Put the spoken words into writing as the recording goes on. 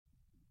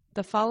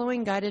The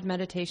following guided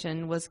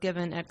meditation was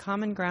given at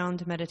Common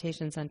Ground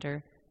Meditation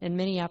Center in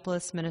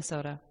Minneapolis,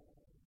 Minnesota.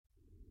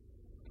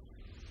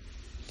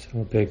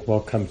 So a big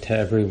welcome to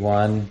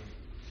everyone,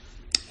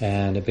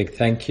 and a big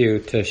thank you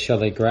to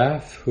Shelley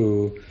Graff,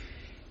 who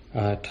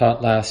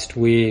taught last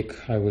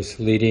week. I was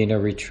leading a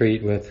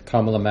retreat with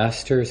Kamala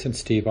Masters and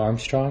Steve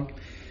Armstrong,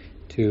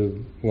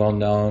 two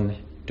well-known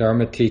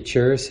Dharma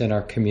teachers in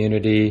our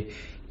community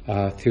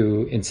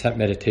through Insight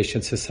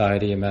Meditation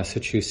Society in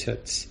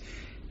Massachusetts.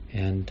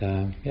 And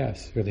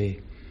it's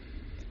really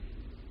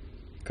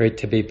great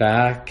to be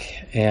back.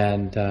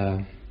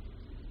 And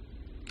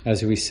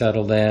as we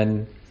settle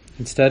in,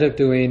 instead of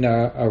doing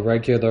a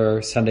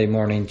regular Sunday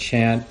morning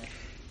chant,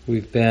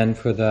 we've been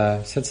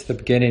since the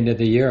beginning of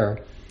the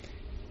year,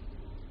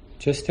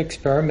 just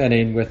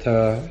experimenting with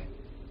a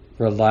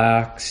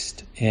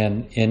relaxed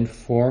and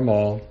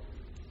informal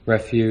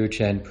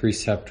refuge and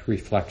precept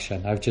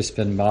reflection. I've just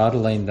been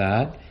modeling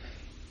that,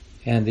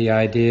 and the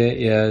idea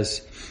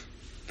is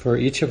for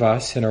each of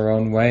us in our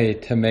own way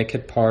to make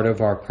it part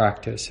of our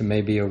practice. It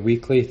may be a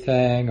weekly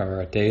thing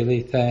or a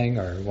daily thing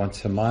or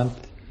once a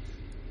month.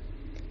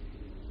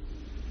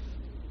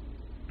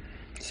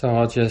 So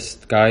I'll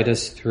just guide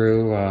us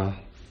through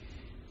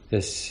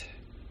this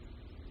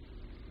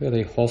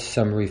really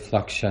wholesome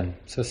reflection.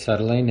 So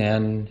settling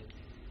in,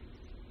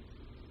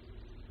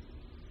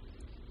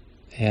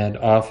 and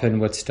often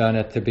what's done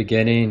at the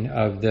beginning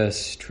of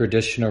this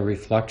traditional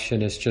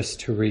reflection is just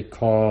to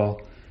recall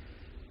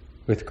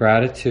with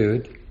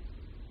gratitude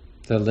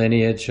the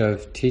lineage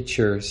of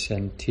teachers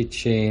and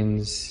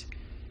teachings,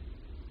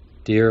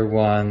 dear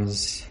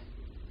ones,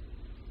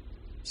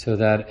 so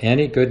that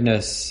any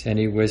goodness,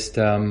 any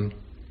wisdom,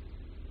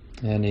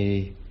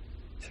 any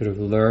sort of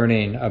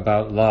learning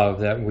about love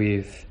that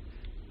we've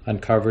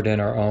uncovered in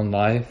our own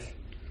life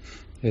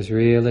is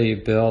really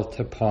built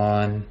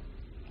upon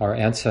our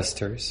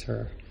ancestors,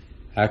 our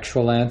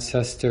actual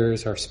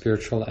ancestors, our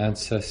spiritual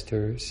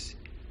ancestors,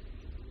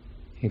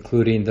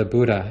 including the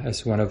Buddha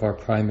as one of our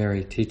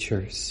primary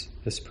teachers,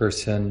 this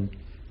person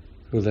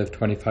who lived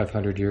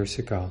 2,500 years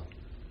ago.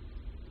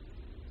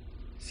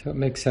 So it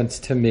makes sense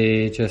to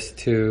me just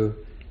to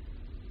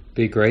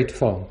be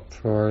grateful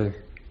for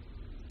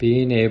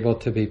being able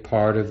to be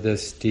part of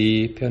this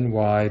deep and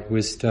wide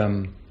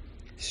wisdom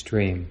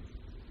stream,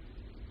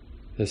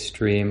 this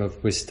stream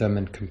of wisdom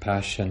and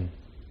compassion.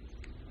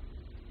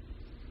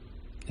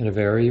 In a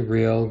very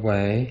real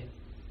way,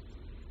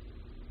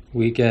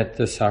 we get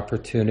this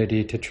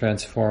opportunity to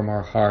transform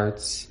our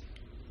hearts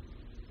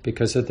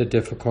because of the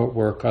difficult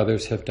work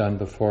others have done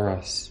before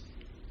us.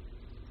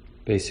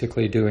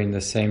 Basically doing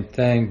the same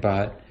thing,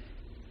 but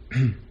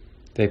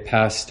they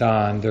passed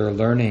on their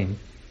learning.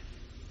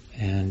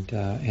 And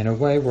in a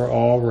way, we're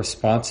all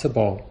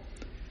responsible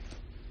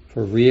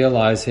for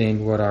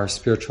realizing what our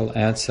spiritual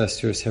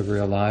ancestors have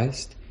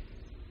realized,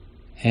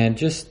 and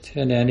just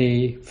in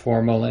any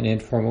formal and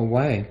informal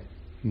way,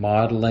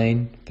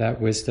 modeling that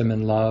wisdom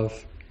and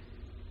love,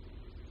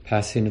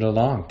 passing it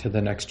along to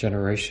the next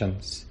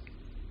generations.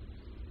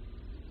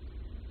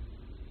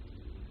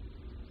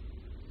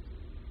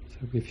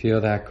 So we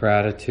feel that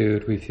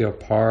gratitude, we feel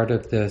part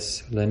of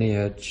this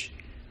lineage.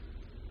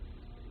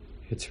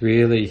 It's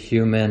really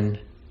human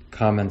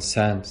common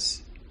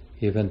sense,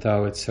 even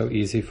though it's so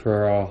easy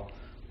for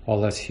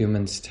all us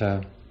humans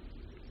to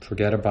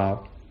forget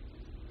about,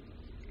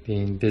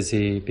 being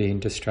busy, being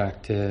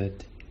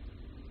distracted.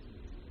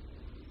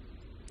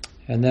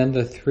 And then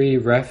the three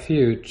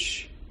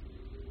refuge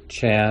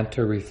chant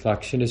or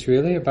reflection is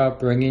really about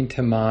bringing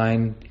to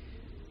mind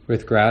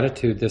with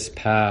gratitude this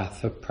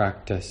path of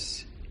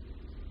practice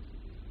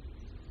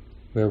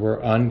where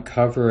we're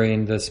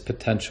uncovering this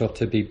potential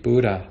to be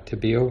Buddha, to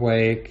be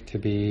awake, to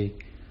be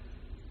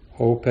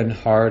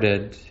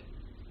open-hearted,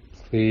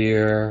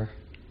 clear,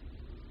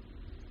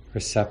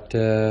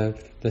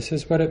 receptive. This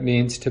is what it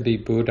means to be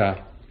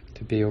Buddha,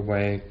 to be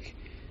awake.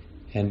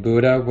 And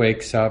Buddha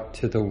wakes up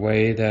to the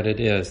way that it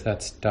is.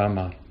 That's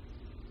Dhamma.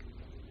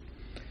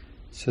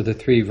 So the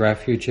three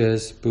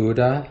refuges,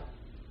 Buddha,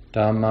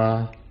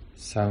 Dhamma,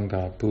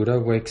 Sangha. Buddha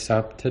wakes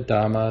up to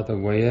Dhamma the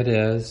way it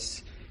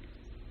is,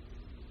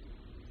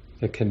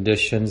 the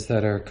conditions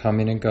that are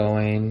coming and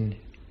going,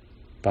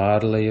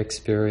 bodily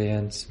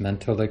experience,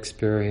 mental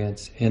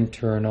experience,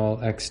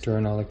 internal,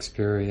 external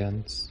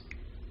experience.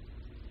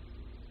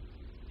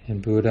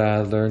 And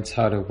Buddha learns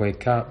how to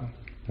wake up,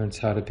 learns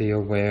how to be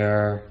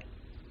aware,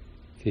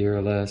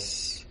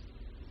 fearless,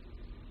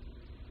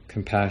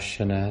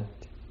 compassionate,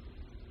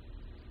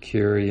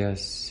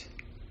 curious.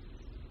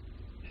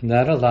 And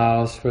that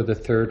allows for the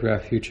third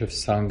refuge of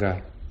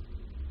Sangha,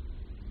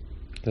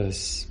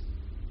 this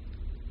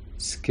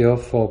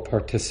skillful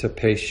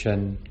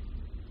participation,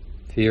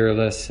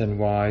 fearless and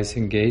wise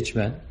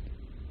engagement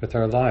with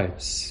our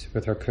lives,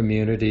 with our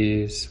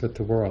communities, with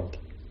the world.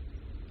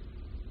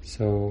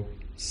 So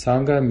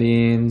Sangha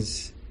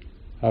means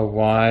a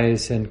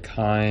wise and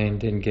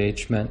kind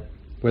engagement,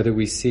 whether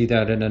we see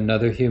that in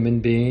another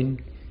human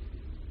being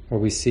or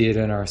we see it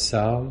in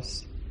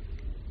ourselves.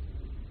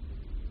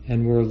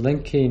 And we're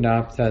linking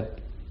up that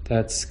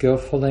that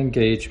skillful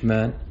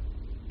engagement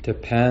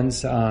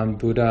depends on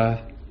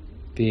Buddha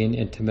being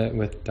intimate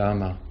with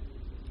Dhamma,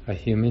 a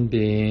human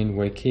being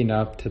waking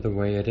up to the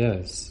way it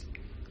is,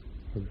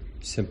 or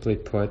simply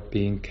put,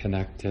 being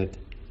connected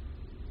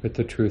with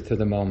the truth of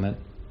the moment.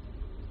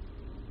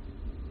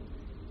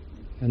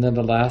 And then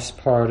the last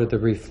part of the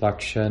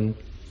reflection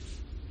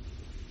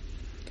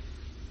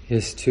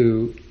is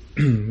to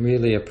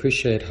really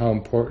appreciate how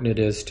important it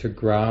is to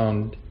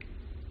ground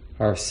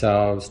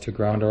ourselves, to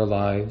ground our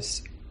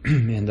lives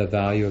in the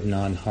value of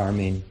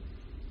non-harming.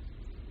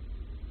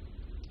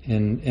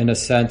 In a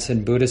sense,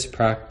 in Buddhist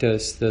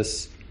practice,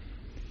 this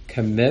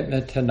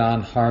commitment to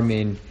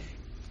non-harming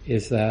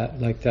is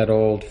that, like that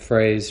old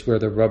phrase, where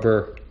the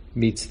rubber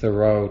meets the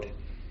road.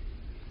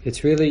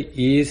 It's really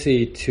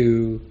easy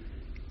to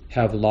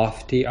have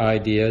lofty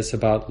ideas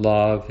about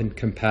love and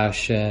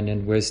compassion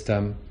and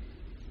wisdom,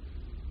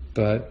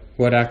 but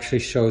what actually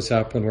shows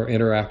up when we're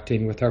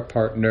interacting with our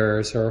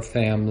partners or our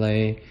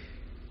family,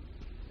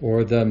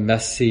 or the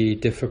messy,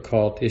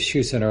 difficult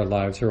issues in our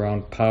lives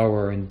around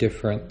power and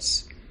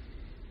difference,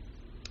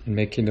 and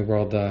making the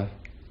world a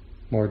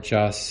more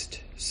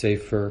just,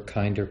 safer,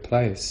 kinder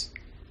place.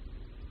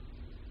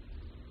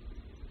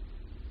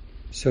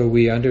 So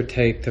we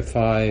undertake the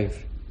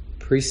 5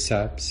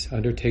 precepts,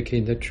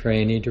 undertaking the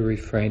training to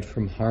refrain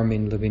from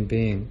harming living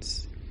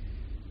beings,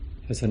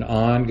 as an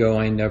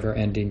ongoing,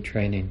 never-ending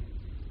training.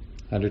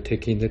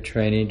 Undertaking the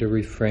training to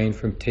refrain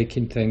from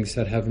taking things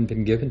that haven't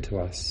been given to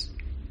us.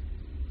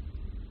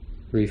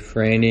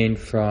 Refraining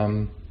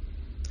from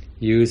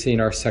using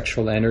our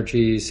sexual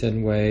energies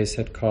in ways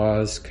that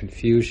cause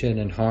confusion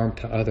and harm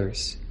to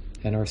others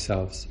and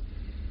ourselves.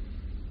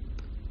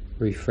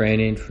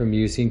 Refraining from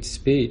using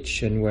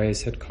speech in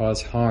ways that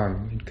cause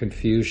harm and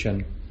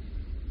confusion.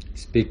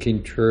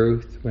 Speaking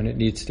truth when it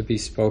needs to be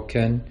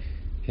spoken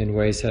in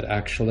ways that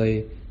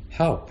actually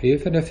help,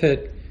 even if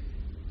it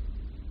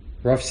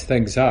roughs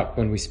things up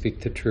when we speak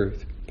the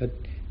truth. But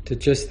to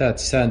just that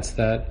sense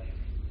that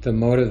the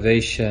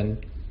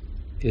motivation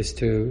is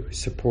to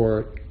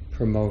support,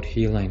 promote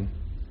healing.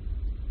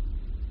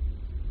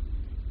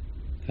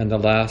 And the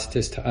last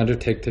is to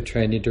undertake the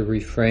training to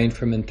refrain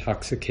from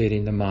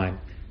intoxicating the mind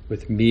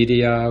with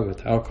media,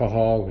 with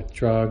alcohol, with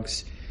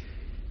drugs.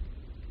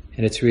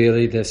 And it's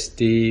really this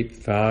deep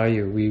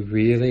value. We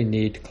really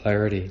need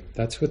clarity.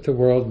 That's what the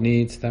world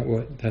needs.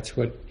 That's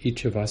what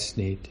each of us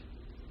need.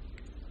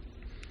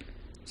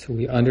 So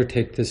we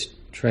undertake this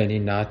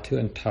training not to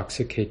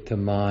intoxicate the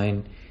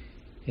mind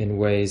in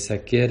ways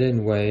that get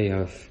in way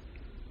of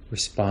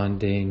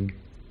responding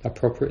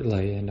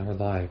appropriately in our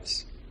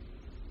lives.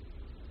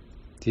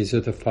 These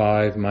are the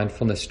 5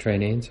 mindfulness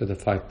trainings, or the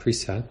 5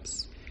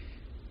 precepts.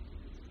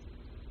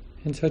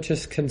 And so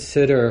just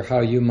consider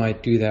how you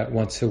might do that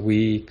once a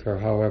week, or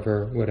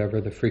whatever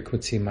the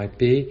frequency might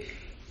be.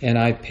 And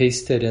I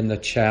pasted in the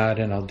chat,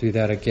 and I'll do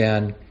that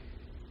again,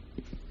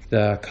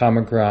 the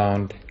Common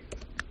Ground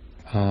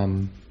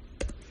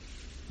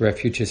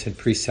refuges and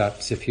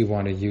precepts. If you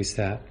want to use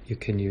that, you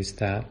can use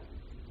that.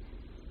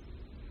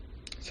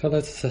 So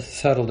let's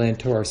settle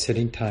into our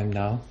sitting time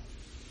now.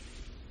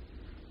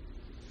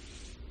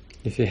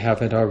 If you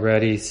haven't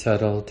already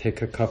settled,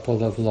 take a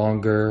couple of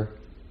longer,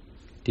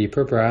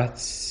 deeper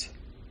breaths.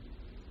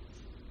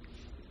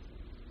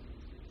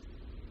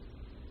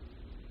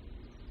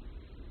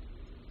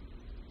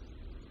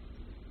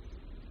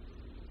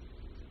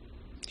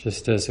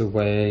 Just as a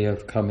way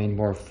of coming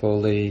more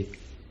fully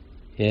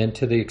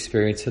into the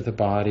experience of the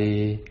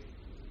body.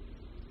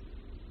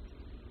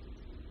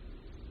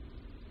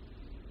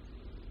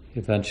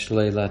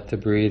 Eventually let the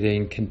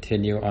breathing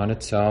continue on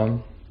its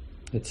own.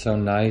 It's so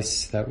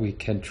nice that we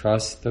can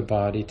trust the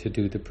body to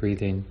do the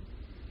breathing.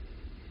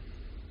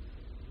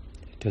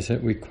 It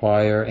doesn't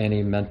require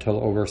any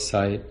mental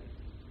oversight.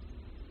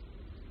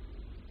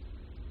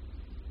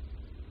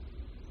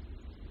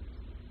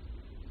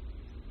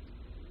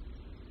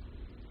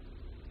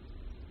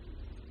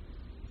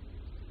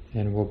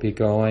 And we'll be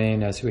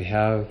going, as we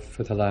have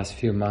for the last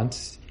few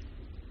months,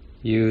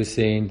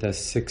 using the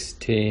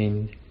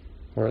 16,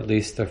 or at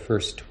least the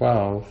first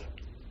 12,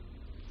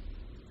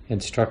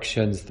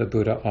 instructions the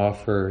Buddha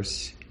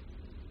offers,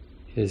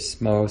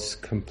 his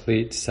most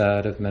complete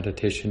set of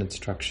meditation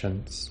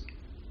instructions.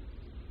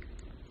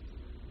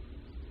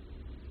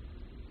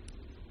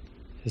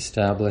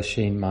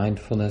 Establishing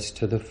mindfulness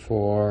to the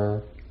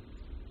fore,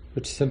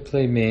 which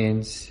simply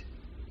means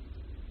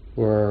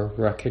we're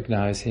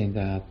recognizing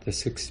that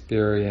this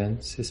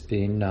experience is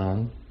being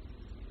known.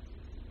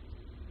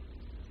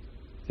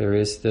 There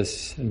is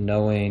this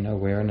knowing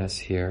awareness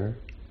here.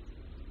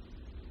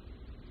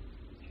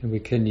 And we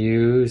can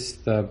use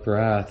the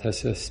breath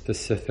as a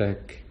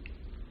specific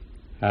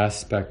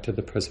aspect of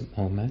the present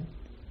moment.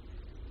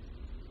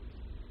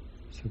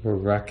 So we're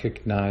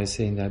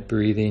recognizing that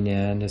breathing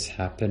in is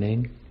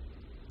happening,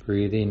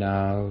 breathing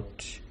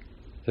out,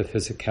 the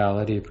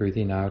physicality of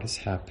breathing out is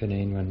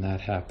happening when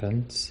that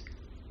happens.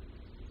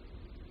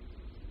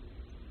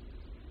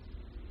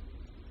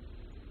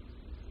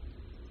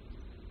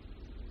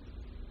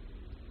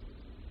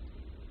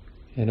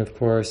 And of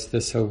course,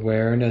 this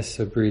awareness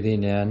of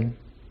breathing in,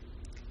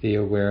 the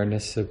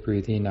awareness of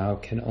breathing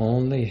out can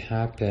only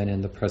happen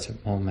in the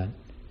present moment.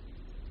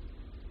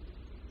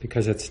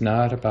 Because it's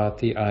not about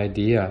the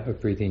idea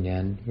of breathing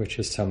in, which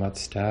is somewhat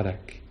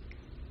static.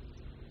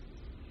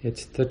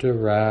 It's the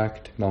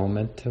direct,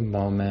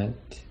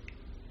 moment-to-moment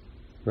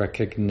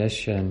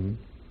recognition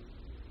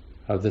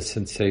of the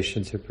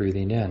sensations of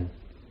breathing in.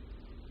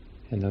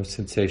 And those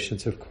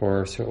sensations, of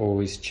course, are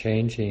always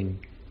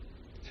changing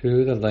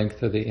through the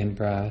length of the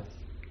in-breath,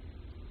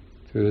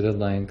 through the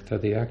length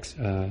of the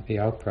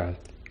out-breath.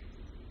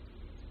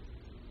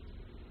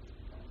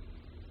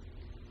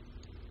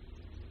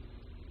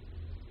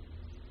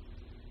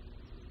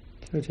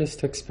 So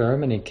just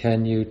experimenting,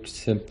 can you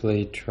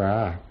simply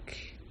track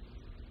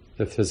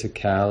the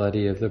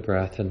physicality of the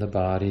breath in the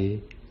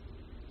body,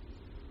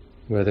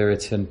 whether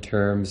it's in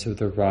terms of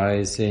the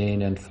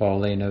rising and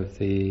falling of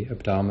the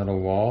abdominal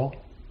wall,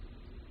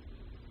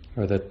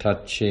 or the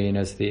touching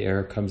as the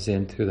air comes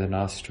in through the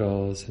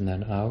nostrils and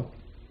then out,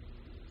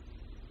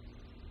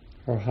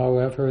 or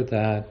however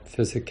that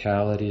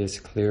physicality is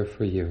clear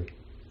for you.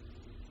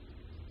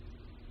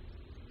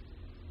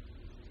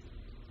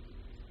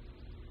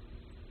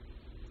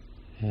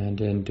 And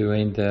in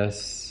doing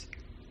this,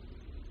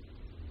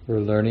 we're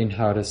learning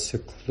how to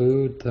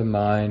seclude the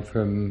mind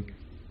from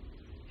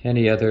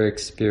any other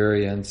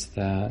experience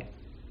that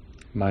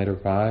might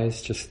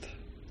arise. Just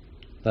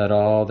let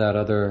all that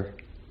other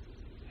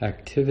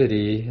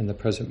activity in the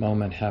present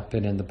moment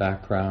happen in the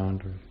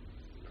background or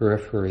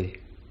periphery.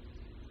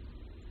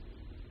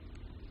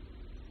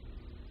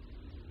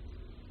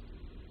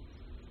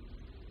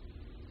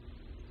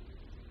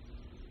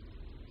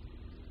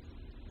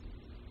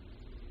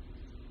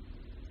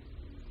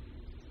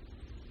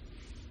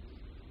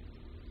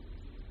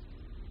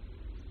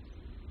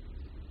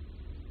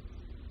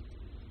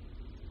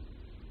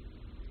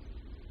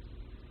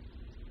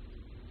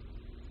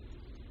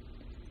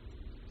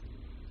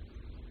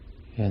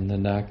 And the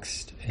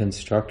next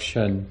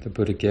instruction the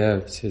Buddha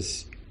gives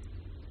is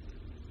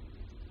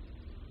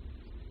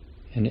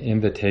an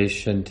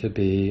invitation to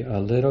be a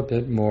little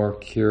bit more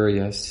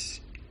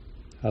curious,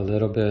 a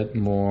little bit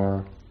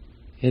more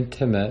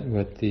intimate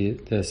with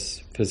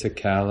this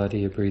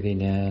physicality of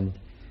breathing in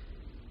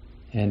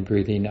and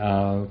breathing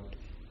out,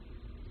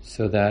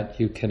 so that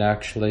you can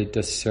actually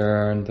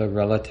discern the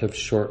relative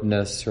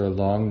shortness or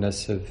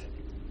longness of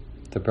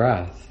the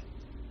breath.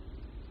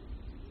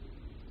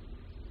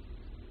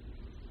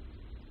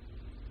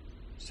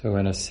 So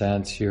in a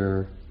sense,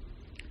 you're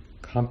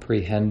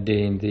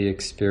comprehending the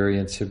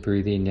experience of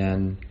breathing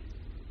in,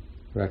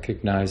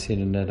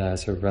 recognizing it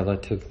as a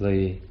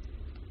relatively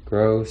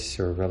gross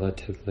or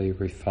relatively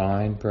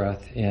refined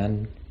breath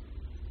in,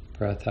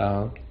 breath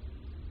out,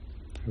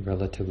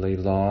 relatively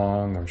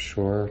long or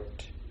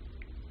short.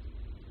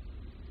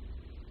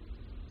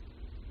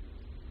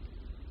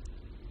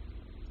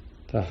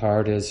 The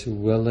heart is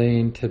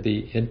willing to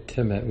be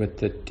intimate with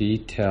the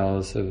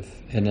details of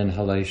an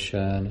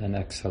inhalation and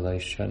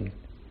exhalation,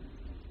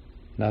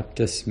 not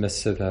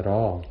dismissive at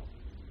all.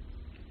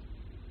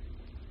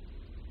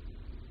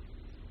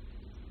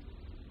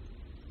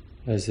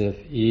 As if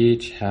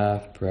each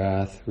half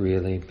breath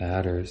really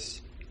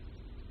matters,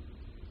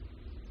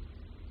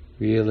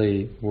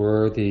 really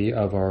worthy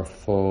of our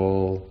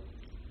full,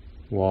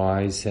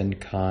 wise and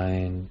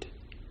kind,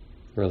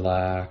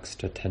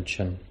 relaxed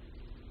attention.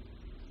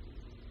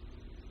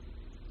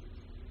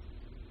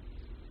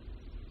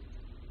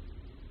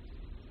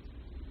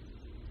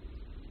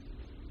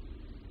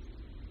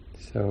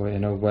 So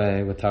in a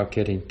way, without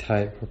getting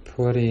tight, we're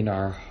putting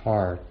our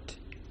heart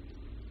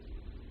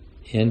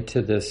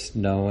into this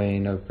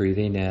knowing of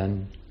breathing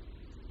in,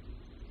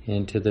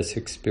 into this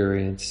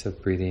experience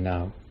of breathing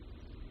out.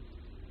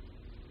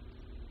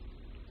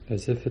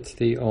 As if it's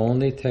the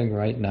only thing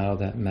right now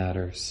that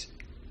matters.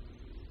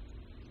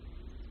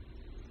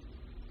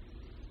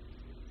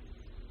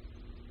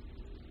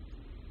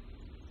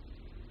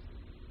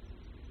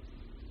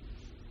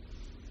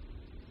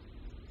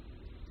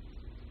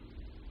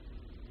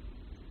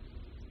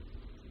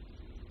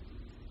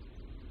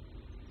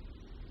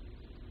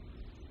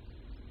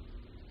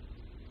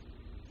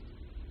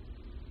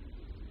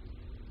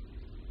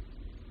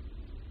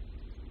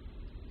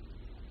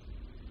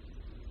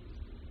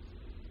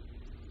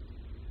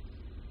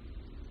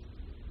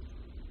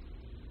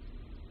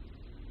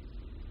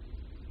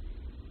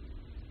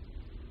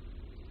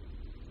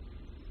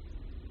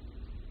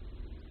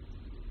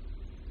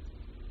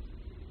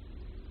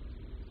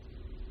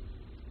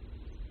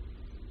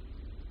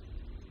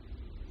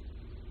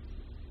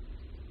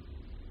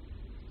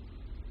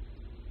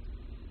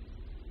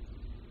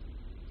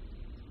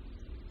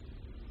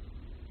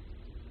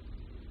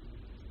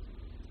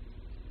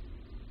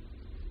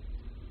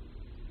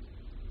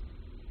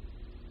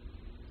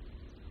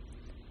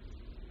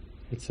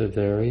 It's a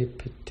very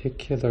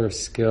particular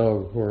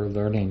skill we're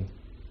learning.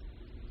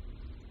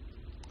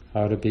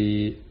 How to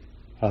be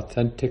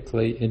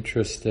authentically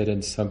interested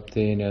in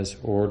something as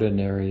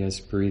ordinary as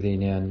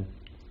breathing in,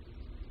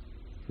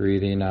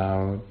 breathing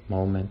out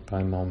moment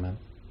by moment.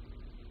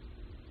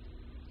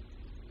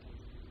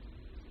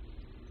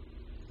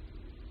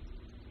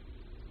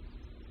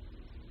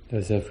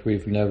 As if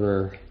we've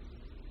never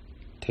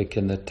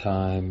taken the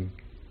time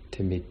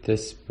to meet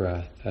this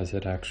breath as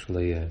it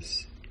actually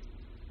is.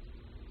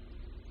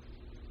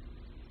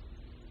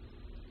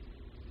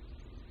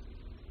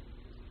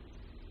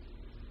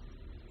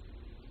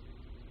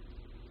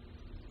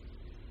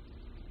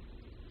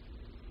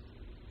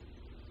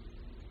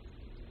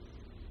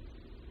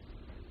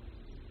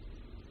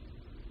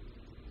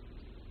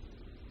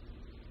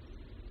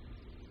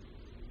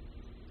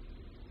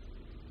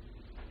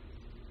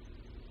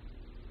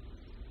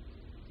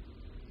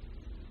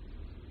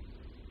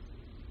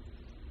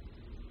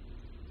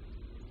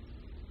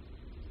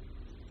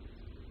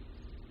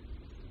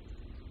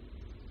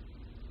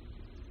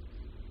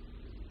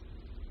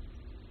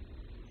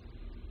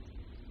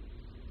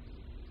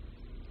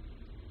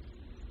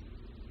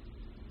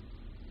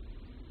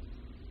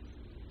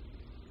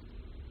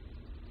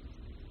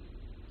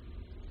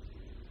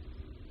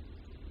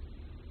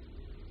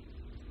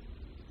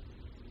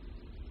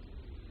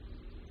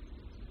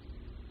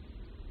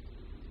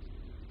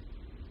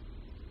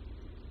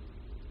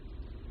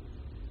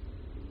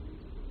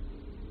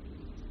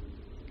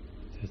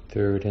 The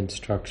third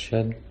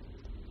instruction.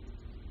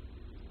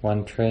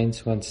 One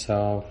trains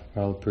oneself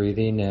while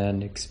breathing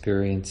in,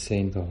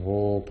 experiencing the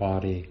whole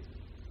body.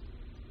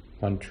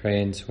 One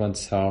trains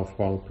oneself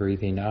while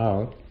breathing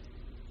out,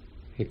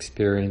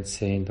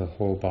 experiencing the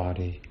whole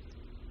body.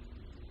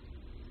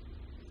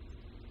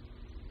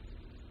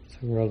 So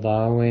we're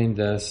allowing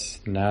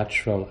this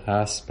natural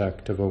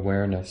aspect of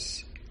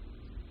awareness,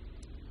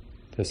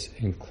 this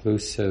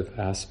inclusive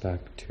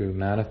aspect, to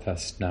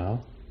manifest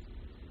now.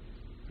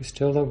 We're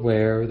still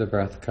aware of the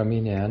breath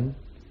coming in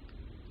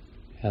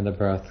and the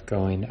breath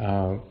going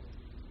out.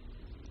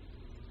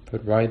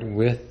 But right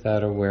with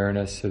that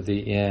awareness of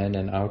the in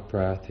and out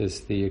breath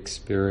is the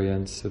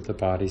experience of the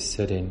body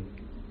sitting.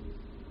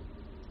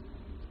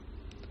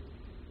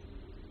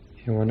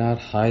 And we're not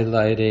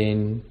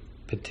highlighting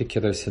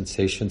particular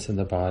sensations in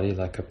the body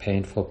like a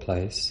painful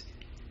place,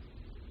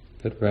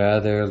 but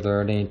rather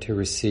learning to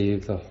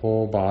receive the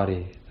whole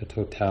body, the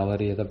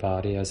totality of the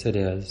body as it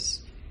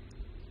is,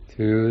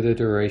 through the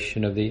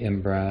duration of the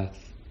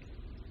in-breath,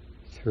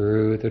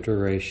 through the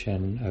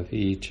duration of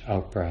each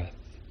out-breath.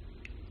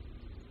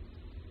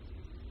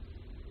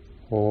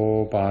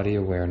 Whole body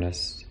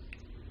awareness.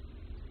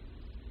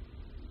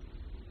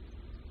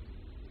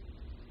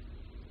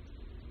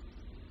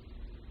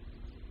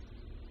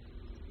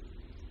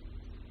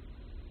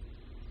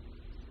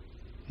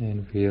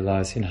 And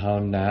realizing how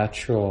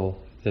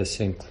natural this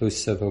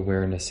inclusive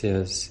awareness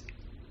is.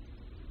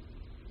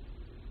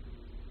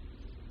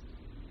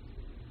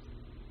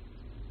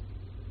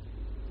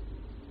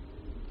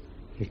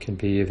 You can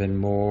be even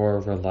more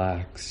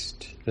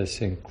relaxed,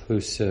 this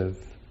inclusive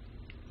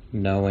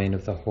knowing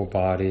of the whole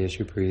body as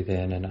you breathe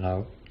in and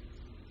out.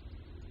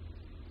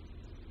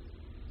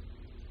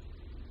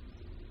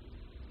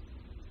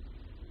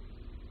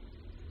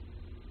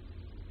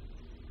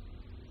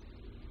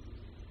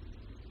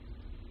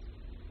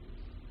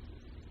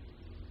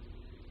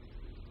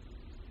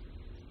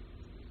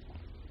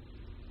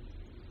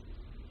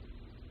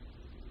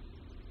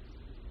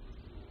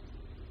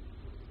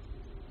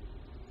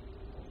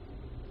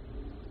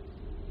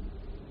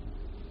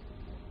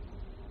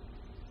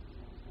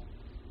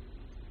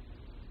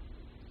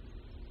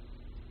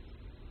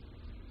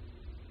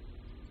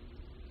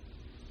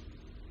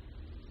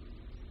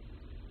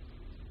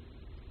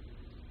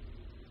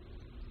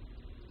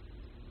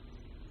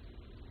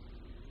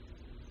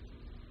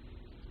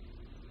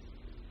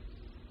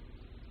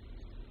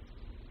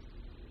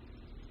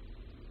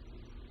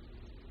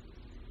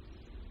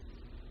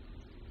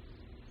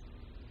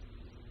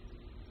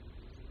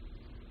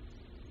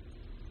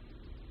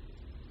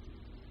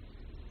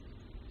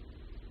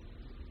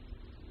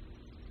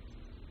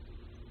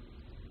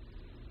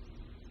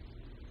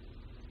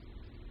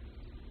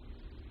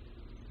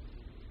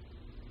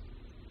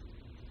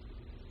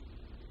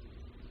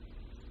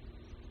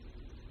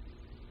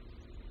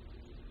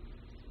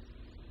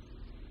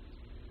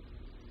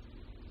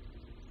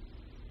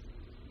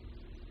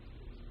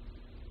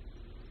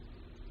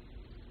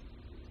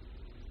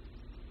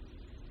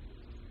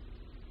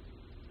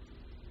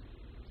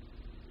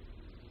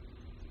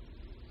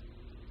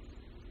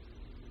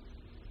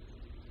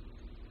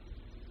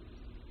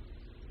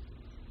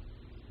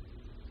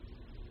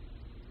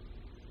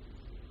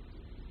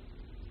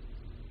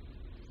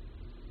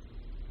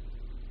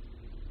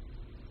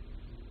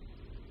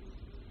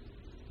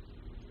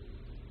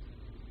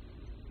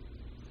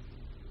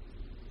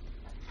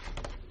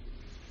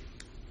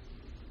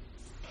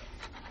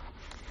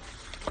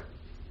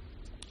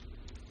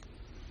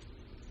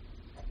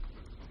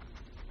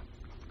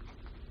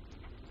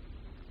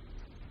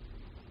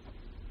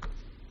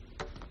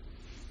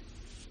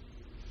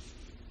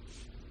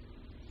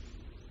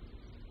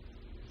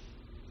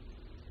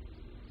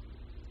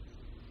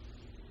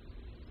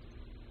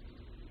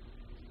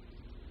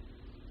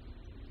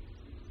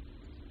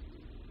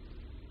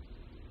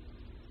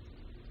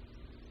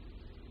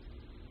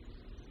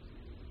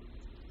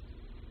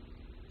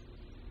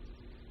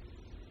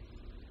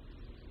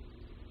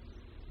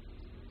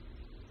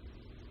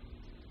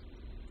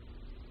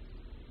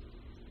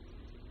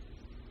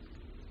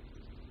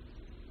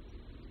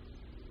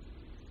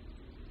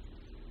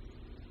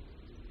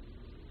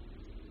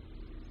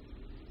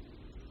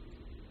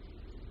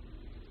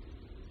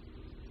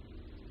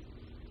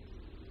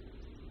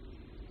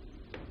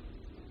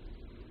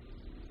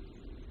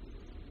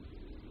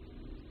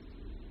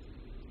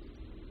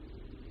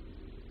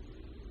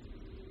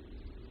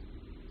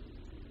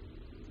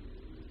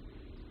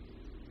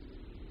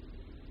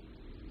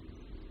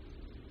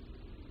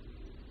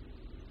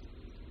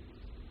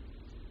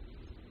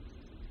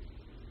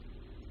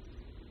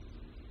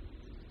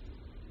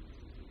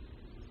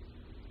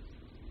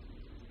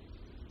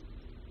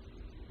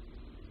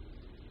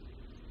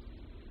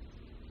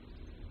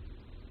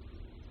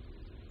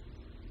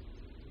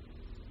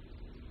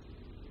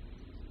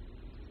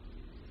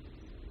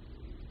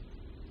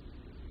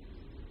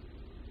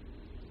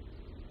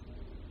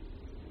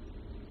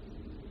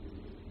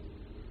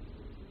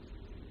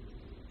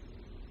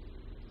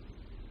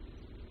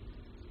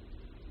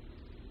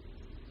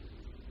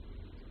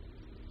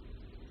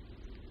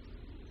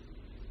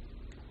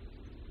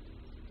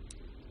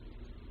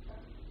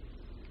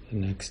 The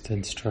next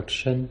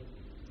instruction.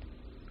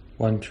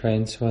 One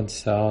trains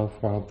oneself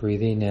while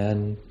breathing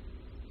in,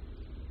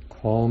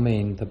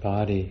 calming the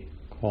body,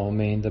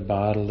 calming the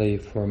bodily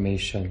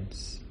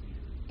formations,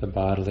 the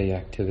bodily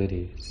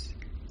activities.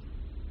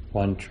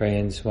 One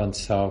trains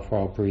oneself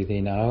while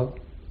breathing out,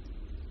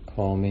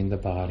 calming the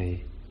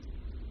body.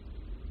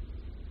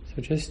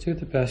 So just do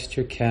the best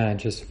you can,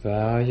 just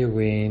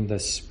valuing the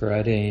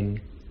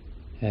spreading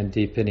and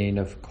deepening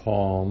of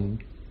calm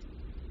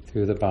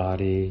through the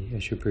body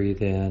as you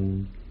breathe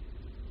in,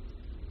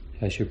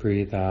 as you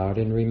breathe out.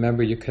 And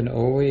remember, you can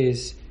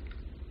always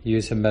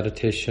use a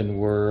meditation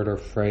word or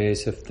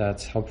phrase if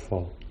that's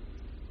helpful.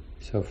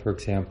 So for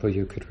example,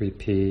 you could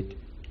repeat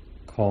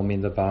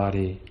calming the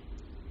body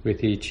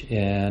with each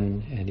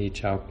in and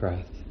each out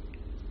breath,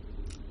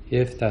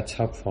 if that's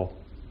helpful.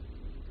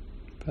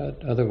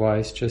 But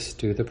otherwise, just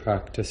do the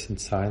practice in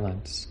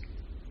silence.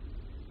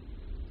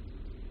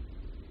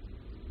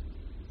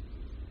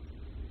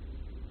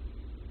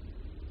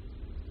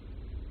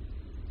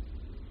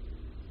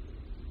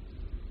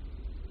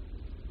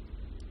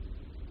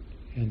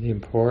 And the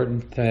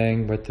important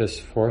thing with this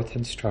fourth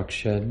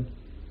instruction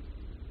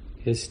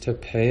is to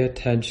pay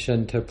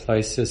attention to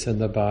places in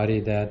the body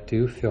that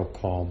do feel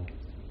calm,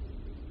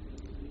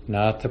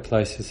 not the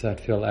places that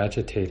feel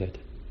agitated.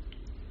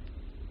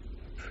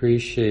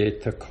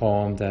 Appreciate the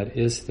calm that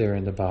is there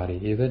in the body,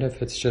 even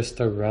if it's just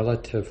a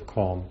relative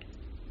calm.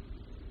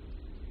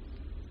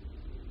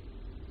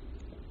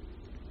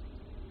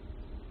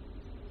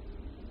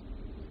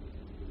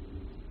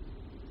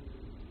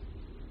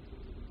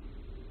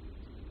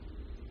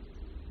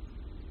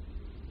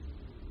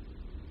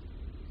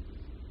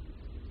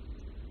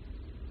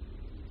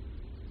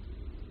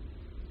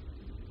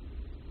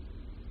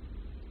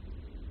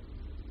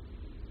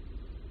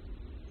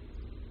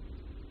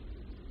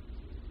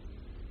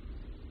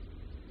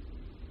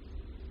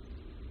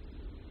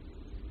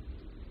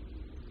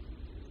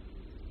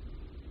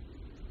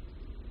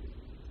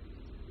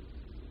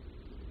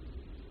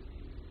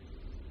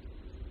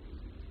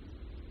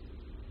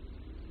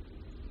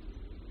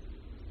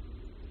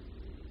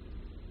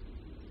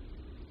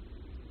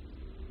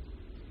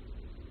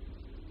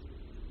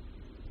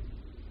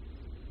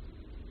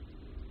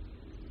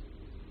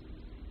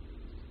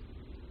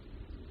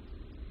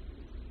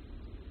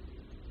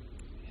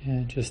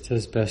 And just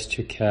as best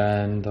you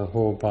can, the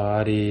whole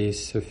body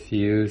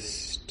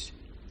suffused,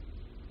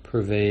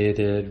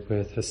 pervaded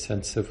with a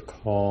sense of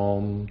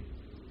calm,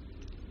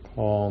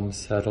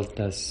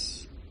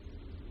 settledness.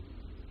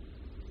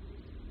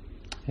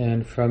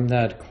 And from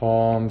that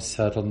calm,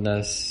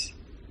 settledness,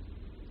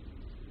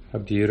 a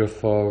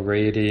beautiful,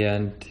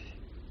 radiant,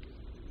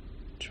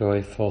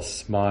 joyful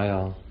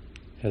smile,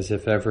 as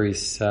if every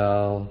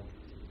cell,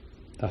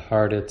 the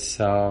heart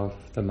itself,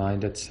 the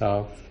mind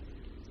itself,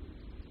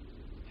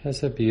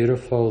 has a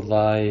beautiful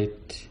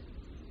light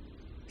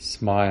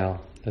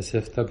smile, as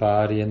if the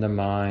body and the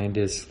mind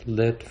is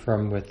lit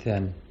from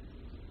within.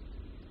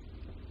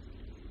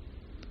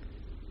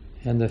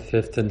 And the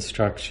fifth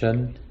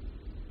instruction,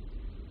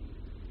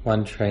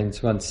 one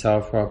trains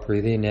oneself while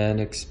breathing in,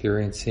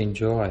 experiencing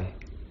joy.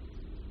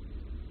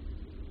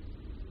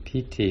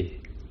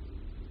 Piti.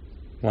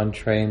 One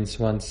trains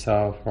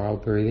oneself while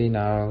breathing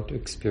out,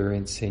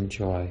 experiencing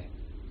joy.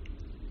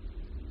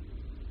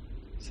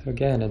 So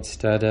again,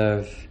 instead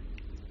of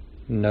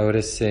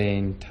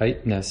noticing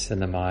tightness in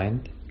the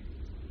mind,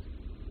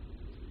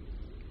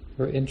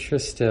 we're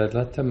interested,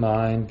 let the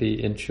mind be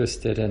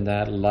interested in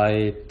that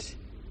light,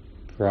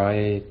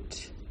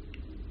 bright,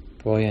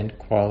 buoyant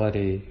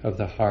quality of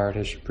the heart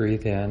as you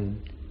breathe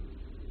in,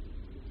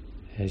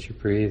 as you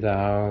breathe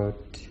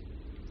out.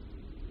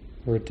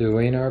 We're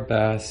doing our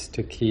best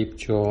to keep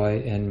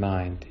joy in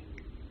mind,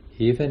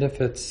 even if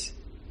it's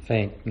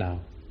faint now.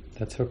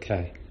 That's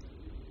okay.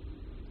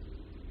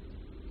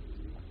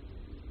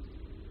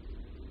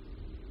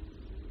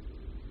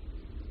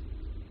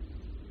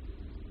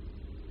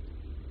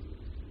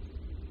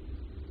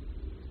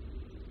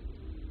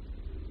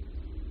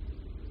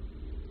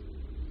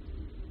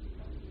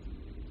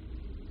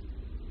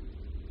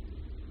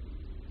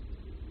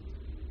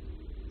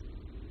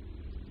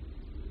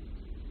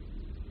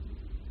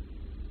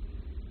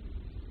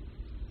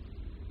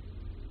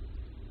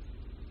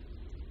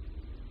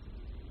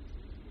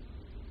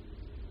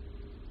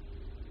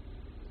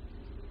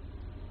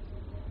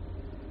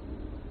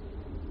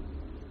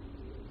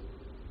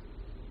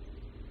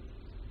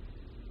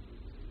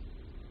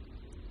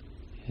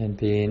 And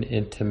being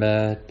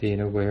intimate, being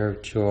aware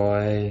of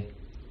joy,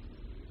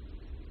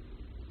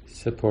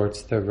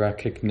 supports the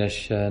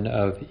recognition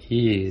of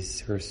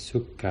ease or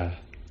sukha.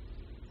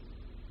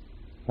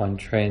 One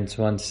trains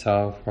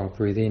oneself while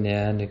breathing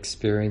in,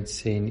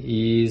 experiencing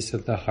ease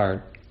of the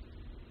heart.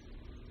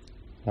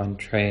 One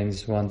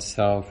trains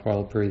oneself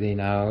while breathing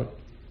out,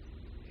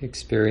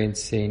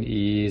 experiencing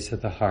ease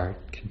of the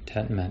heart,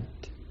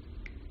 contentment.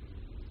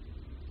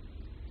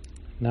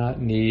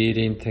 Not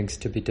needing things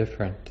to be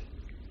different.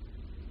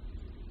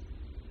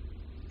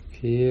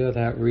 Feel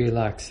that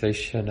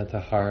relaxation of the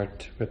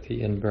heart with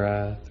the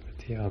in-breath,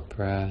 with the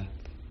out-breath.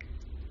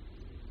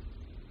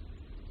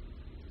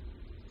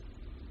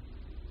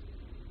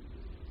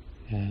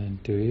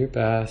 And do your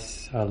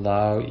best.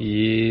 Allow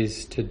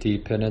ease to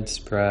deepen and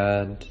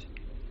spread,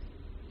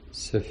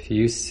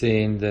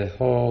 suffusing the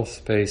whole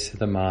space of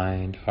the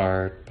mind,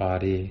 heart,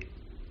 body.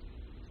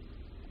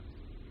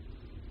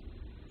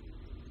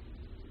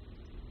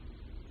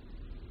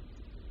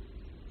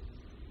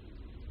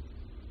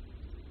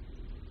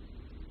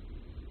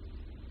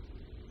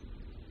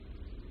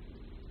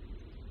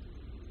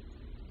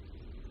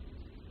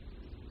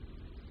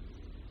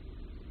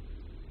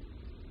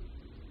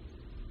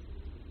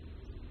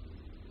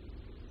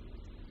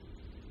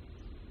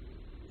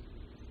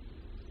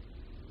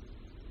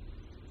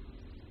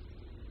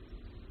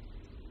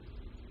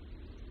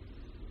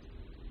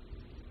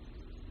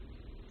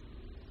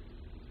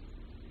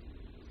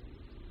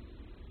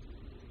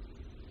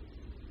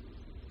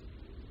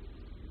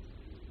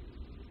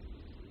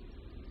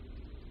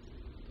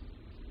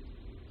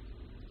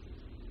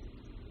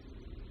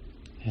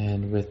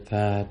 And with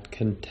that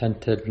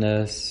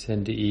contentedness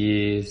and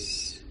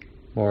ease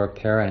more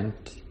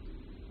apparent,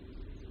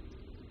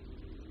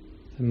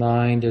 the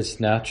mind is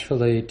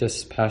naturally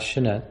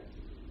dispassionate.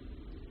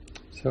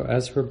 So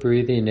as we're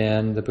breathing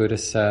in, the Buddha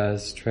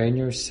says, train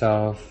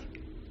yourself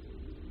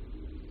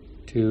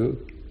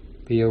to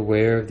be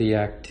aware of the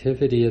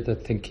activity of the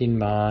thinking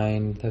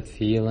mind, the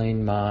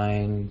feeling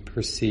mind,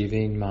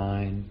 perceiving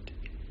mind.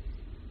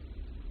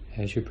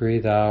 As you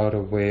breathe out,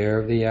 aware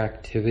of the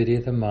activity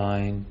of the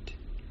mind,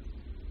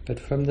 but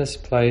from this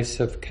place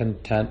of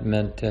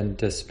contentment and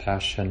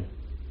dispassion.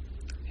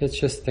 It's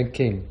just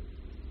thinking.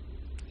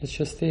 It's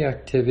just the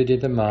activity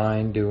of the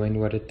mind doing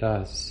what it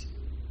does.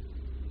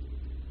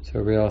 So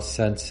a real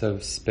sense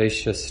of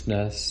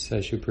spaciousness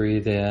as you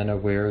breathe in,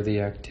 aware of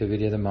the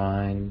activity of the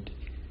mind.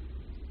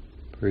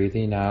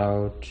 Breathing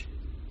out,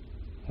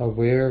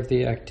 aware of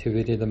the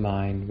activity of the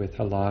mind with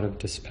a lot of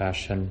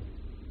dispassion.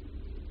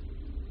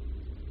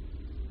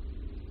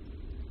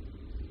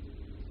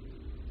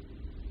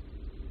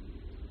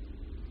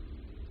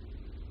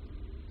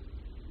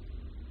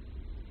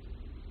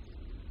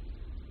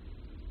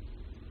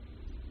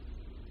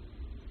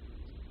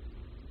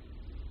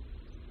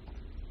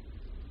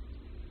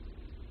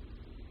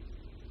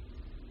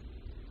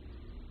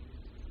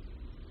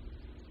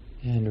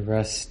 And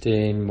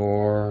resting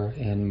more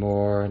and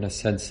more in a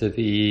sense of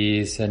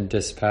ease and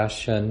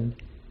dispassion,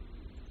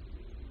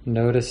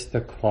 notice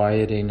the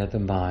quieting of the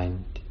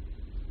mind.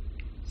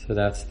 So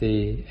that's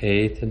the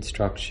 8th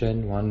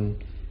instruction. One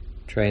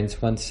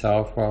trains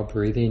oneself while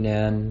breathing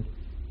in,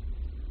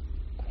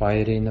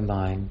 quieting the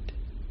mind,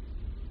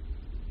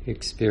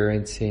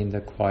 experiencing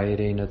the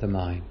quieting of the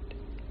mind.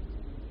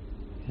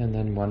 And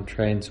then one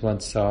trains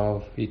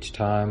oneself each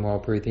time while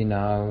breathing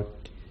out,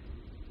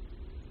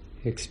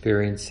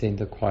 experiencing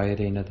the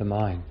quieting of the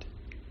mind.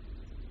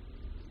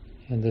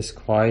 And this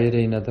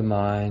quieting of the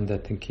mind, the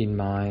thinking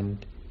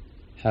mind,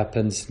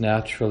 happens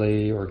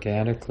naturally,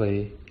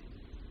 organically,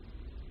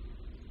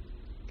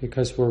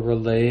 because we're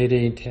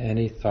relating to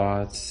any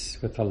thoughts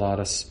with a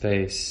lot of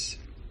space,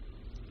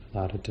 a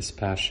lot of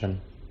dispassion.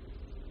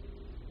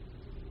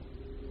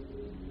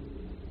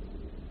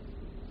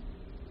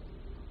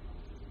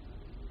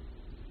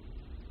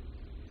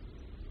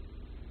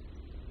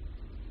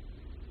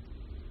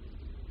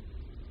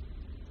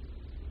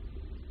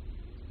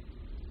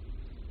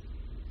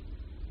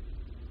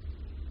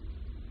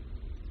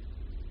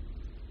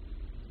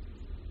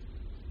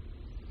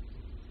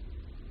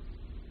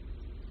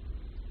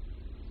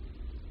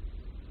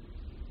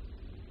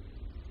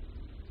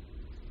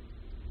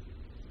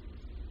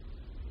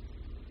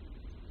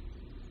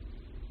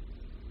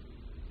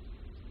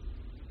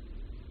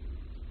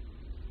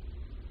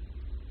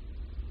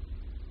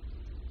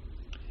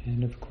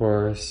 And of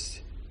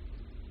course,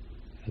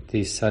 at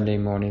these Sunday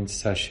morning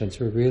sessions,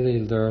 we're really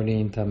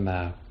learning the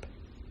map.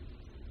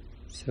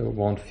 So it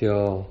won't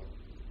feel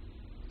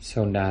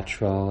so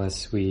natural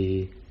as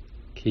we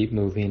keep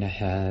moving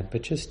ahead,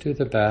 but just do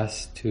the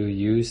best to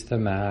use the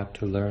map,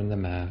 to learn the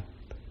map.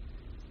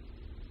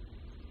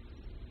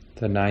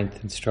 The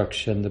 9th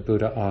instruction the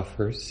Buddha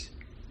offers.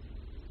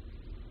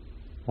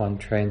 One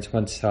trains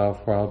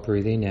oneself while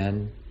breathing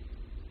in,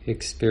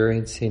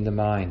 experiencing the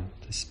mind,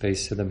 the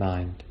space of the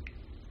mind.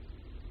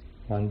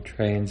 One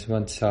trains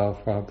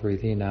oneself while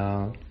breathing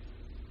out,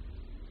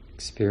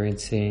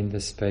 experiencing the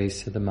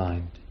space of the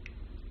mind.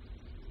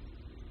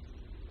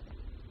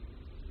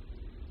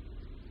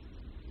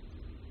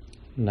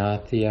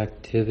 Not the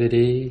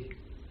activity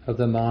of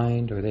the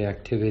mind or the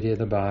activity of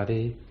the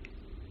body,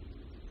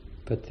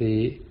 but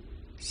the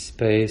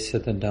space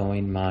of the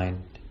knowing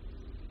mind,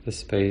 the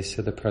space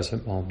of the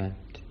present moment.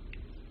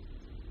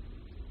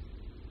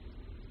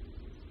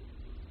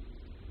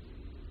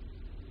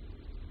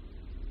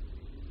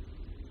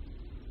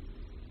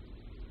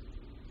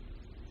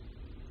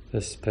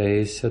 The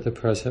space of the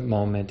present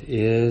moment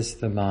is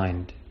the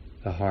mind,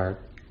 the heart.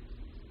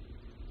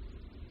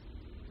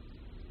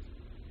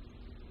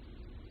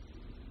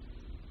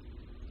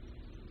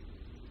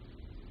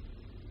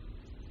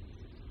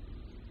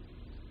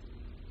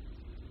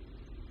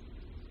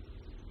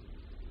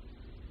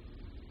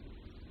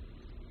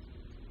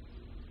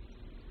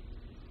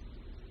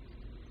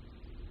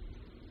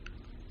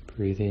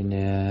 Breathing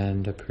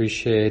in,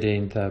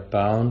 appreciating the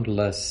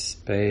boundless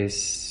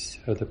space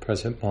of the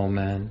present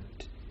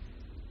moment,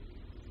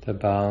 the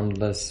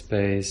boundless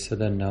space of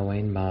the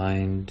knowing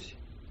mind.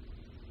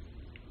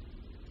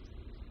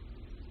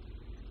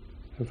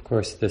 Of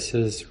course, this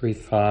is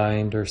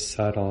refined or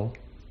subtle,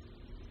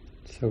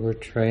 so we're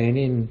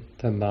training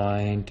the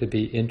mind to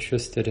be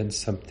interested in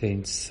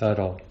something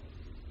subtle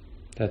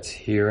that's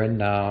here and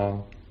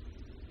now,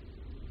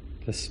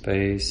 the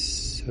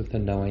space of the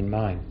knowing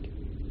mind.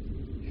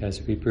 As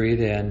we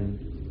breathe in,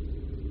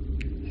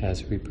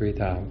 as we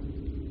breathe out.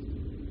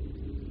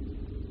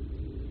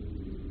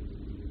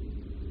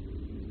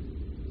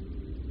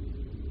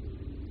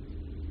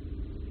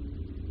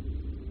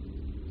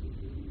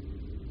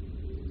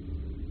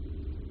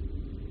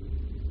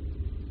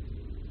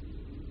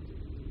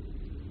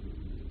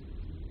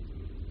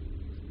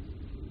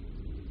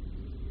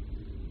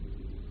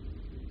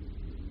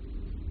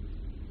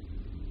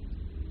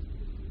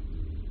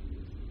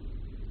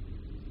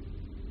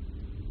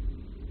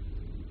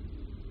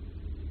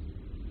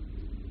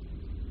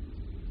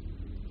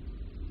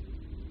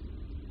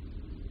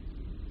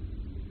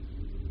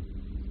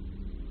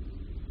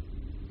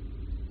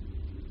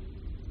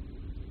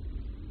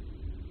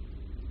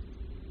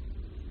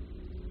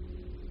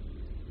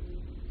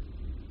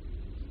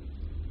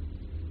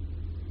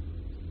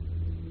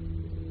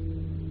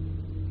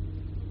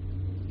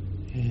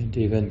 And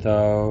even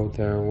though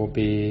there will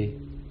be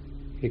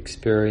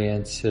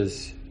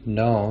experiences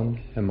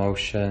known,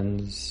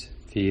 emotions,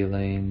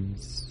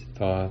 feelings,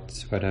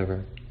 thoughts,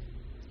 whatever,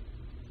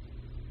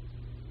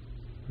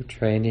 we're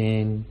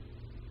training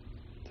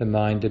the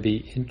mind to be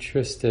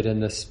interested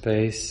in the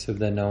space of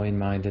the knowing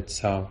mind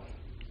itself,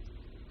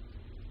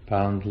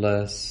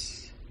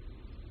 boundless,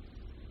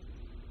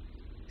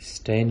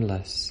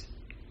 stainless.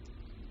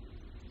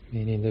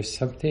 Meaning there's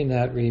something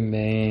that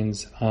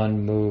remains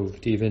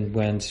unmoved even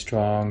when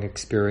strong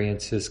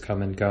experiences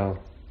come and go.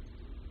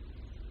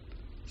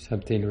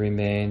 Something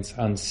remains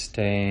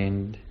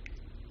unstained,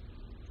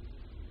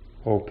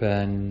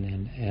 open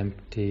and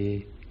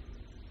empty.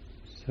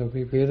 So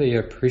we really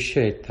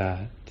appreciate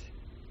that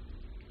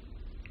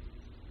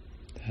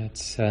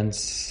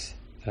sense,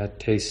 that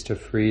taste of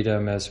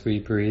freedom as we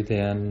breathe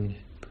in,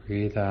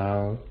 breathe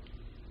out.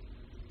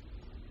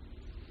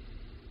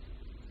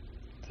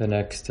 The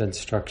next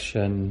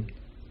instruction,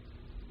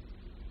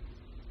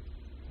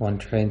 one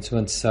trains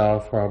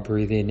oneself while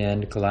breathing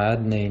in,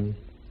 gladdening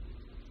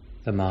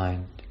the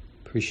mind,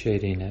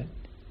 appreciating it.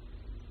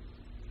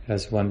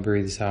 As one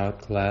breathes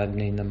out,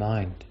 gladdening the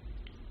mind.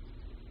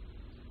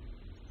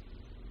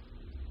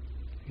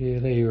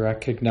 Really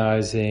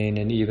recognizing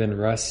and even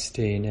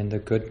resting in the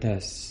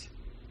goodness,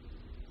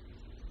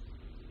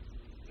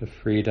 the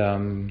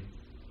freedom,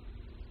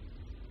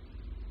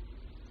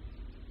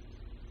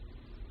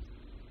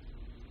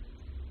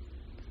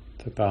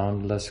 the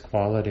boundless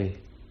quality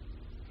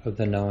of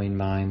the knowing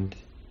mind.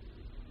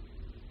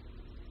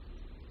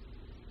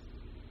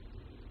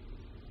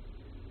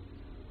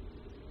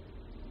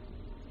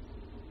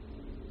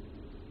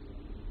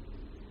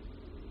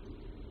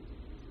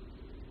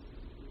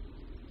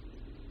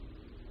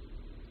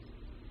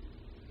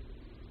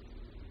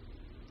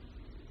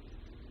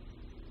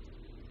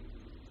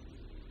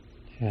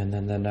 And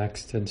then the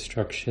next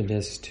instruction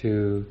is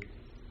to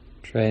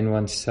train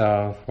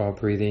oneself while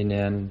breathing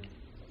in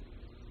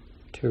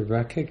to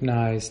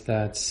recognize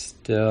that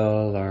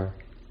still or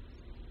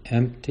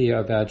empty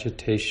of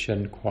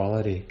agitation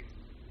quality.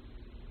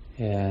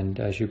 And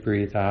as you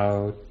breathe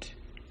out,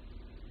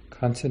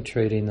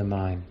 concentrating the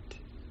mind,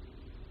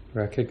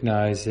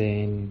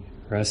 recognizing,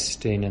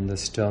 resting in the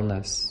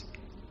stillness.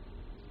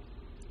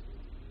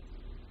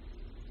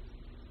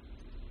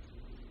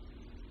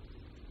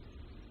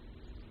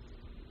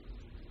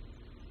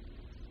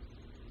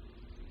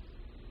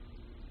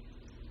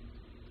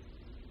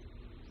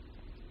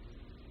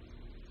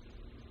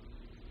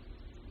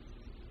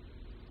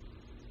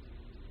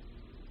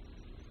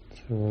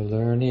 So we're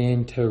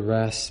learning to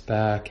rest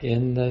back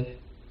into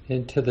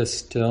the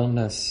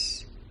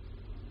stillness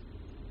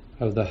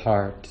of the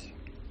heart.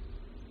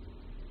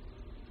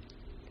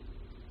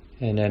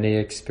 And any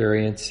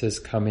experiences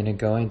coming and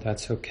going,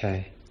 that's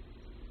okay.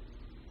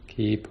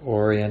 Keep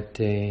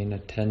orienting,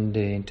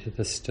 attending to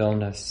the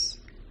stillness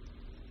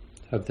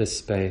of this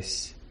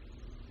space.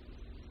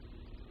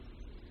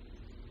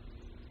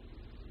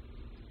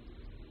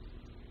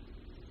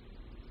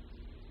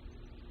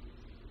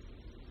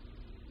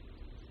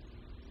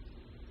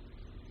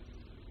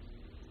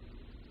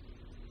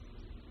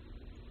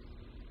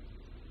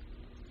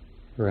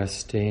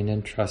 Resting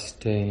and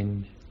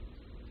trusting.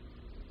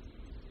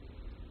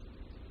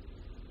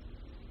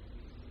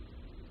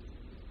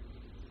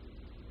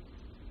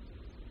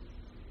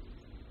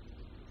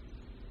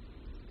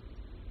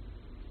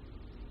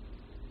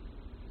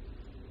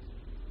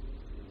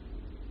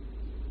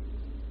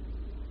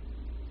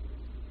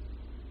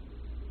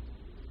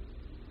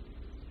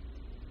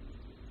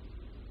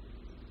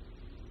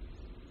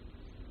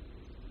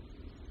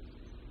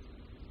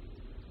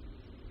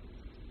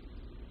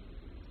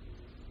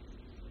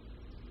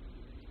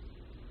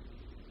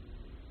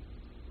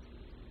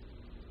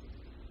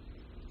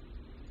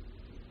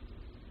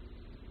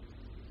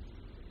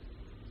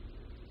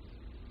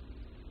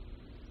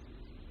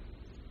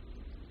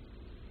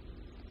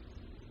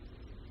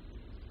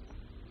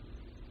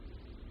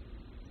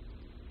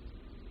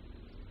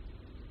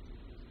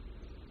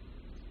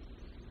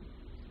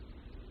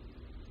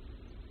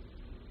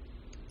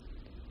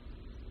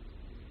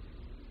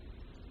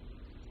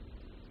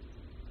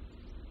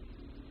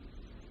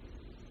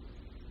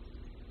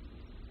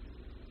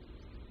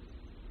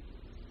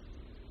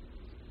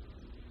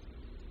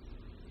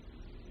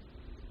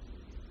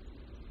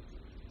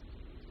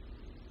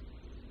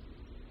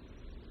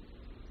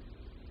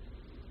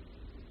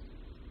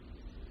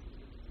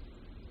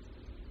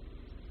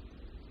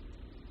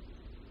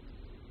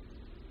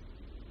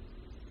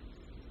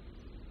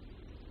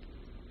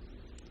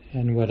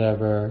 And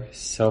whatever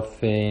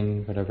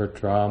selfing, whatever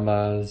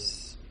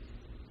dramas,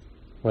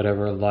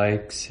 whatever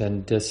likes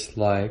and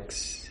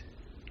dislikes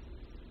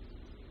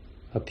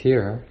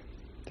appear,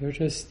 they're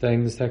just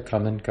things that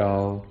come and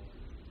go,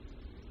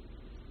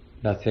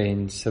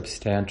 nothing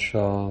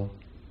substantial.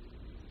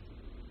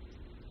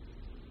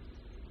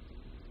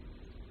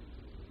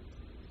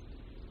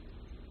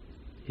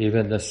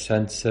 Even the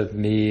sense of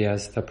me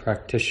as the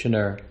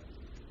practitioner,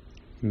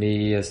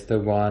 me as the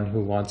one who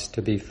wants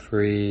to be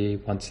free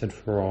once and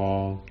for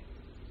all,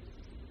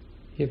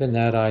 even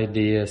that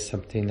idea is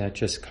something that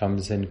just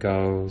comes and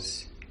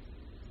goes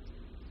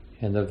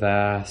in the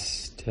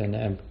vast and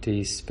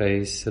empty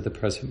space of the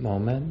present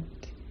moment.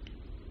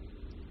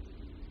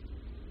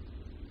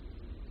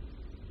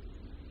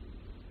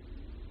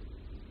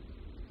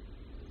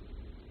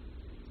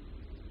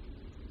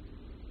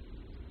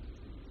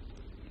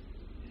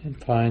 And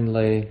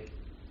finally,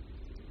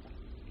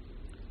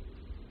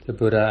 the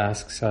Buddha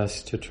asks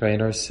us to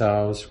train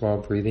ourselves while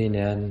breathing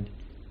in,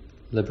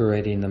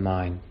 liberating the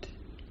mind.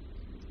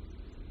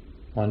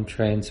 One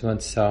trains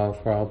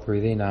oneself while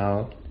breathing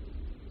out,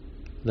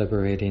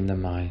 liberating the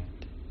mind.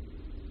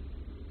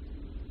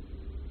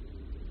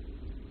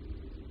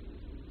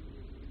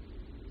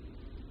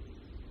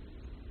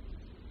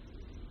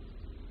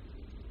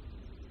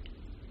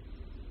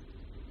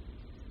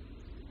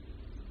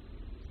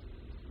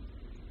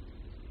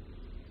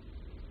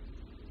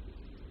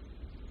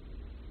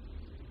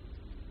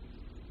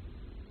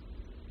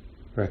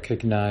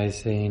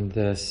 Recognizing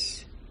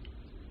this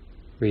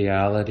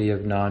reality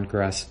of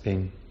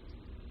non-grasping.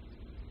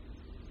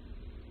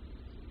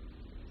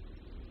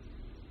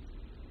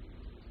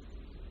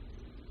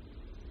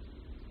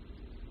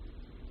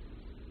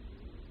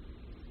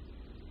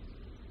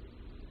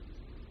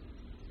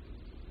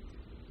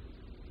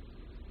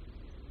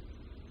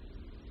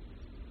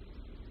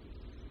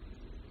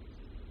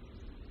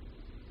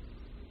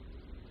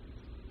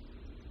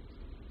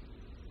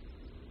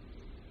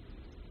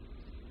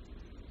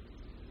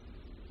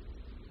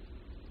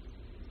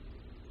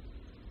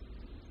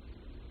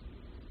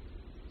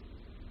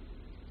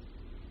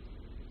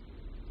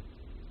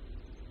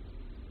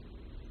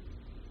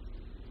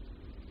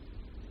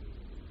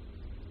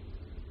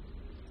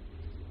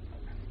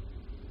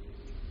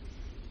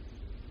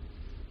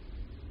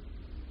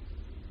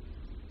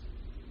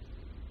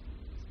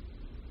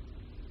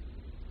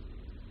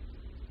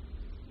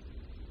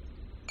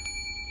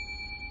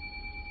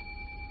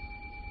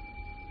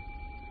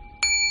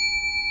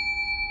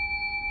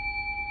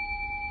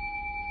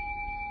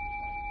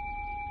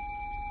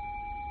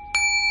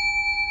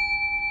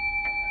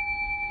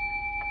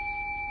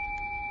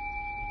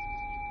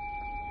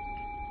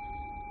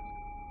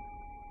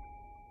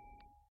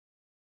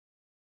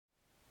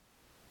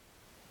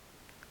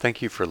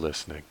 Thank you for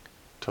listening.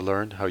 To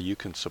learn how you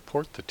can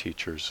support the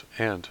teachers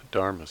and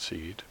Dharma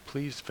Seed,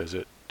 please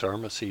visit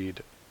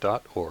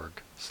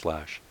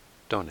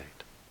dharmaseed.org/donate.